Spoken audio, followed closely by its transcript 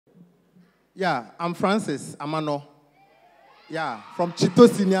Yeah, I'm Francis Amano. Yeah, from Chito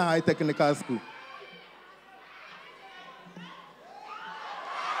Senior High Technical School.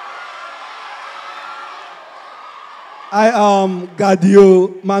 I am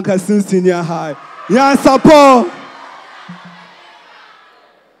Gadio Mankasin Senior High. Yeah, support.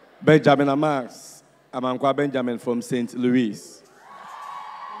 Benjamin Amas. I'm Uncle Benjamin from St. Louis.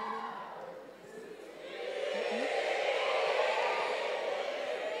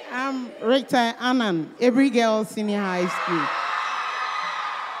 I'm Rita Annan, Every Girl Senior High School.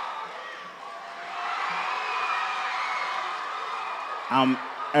 I'm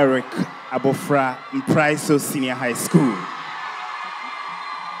Eric Abofra, Mpraiso Senior High School.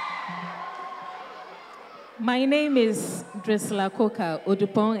 My name is Dressla Koka,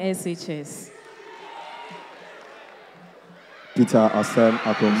 Odupon SHS. Peter Asem,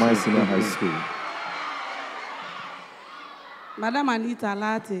 Akomai Senior High School. Madam Anita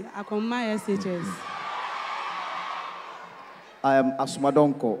Lati, Akomai SHS. I am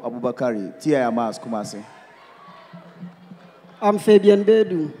Asumadonko Abubakari, TIMAS Kumasi. I'm Fabian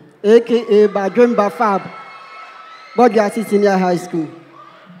Bedu, a.k.a. Badrim Bafab, Bodjasi Senior High School.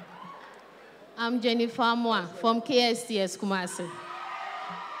 I'm Jennifer Moa from KSTS Kumasi.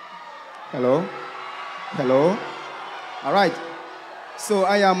 Hello? Hello? All right. So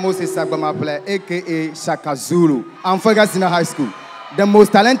I am Moses Sagbamaple, a.k.a. Shaka Zulu. I'm from Senior High School, the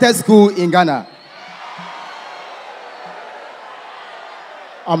most talented school in Ghana.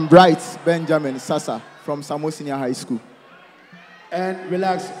 I'm Bright Benjamin Sasa from Samo Senior High School. And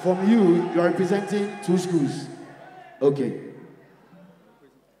relax, from you are representing 2 schools. Okay.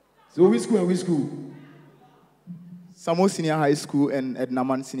 So which school and which school? Samo Senior High School and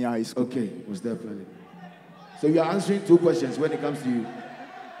Ednaman Senior High School. Okay, most definitely. So you are answering 2 questions when it comes to you.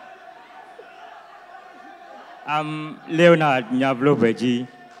 I'm Leonard Nyavlobeji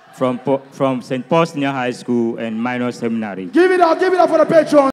from St. Paul Senior High School and Minor Seminary. Give it up for the patron.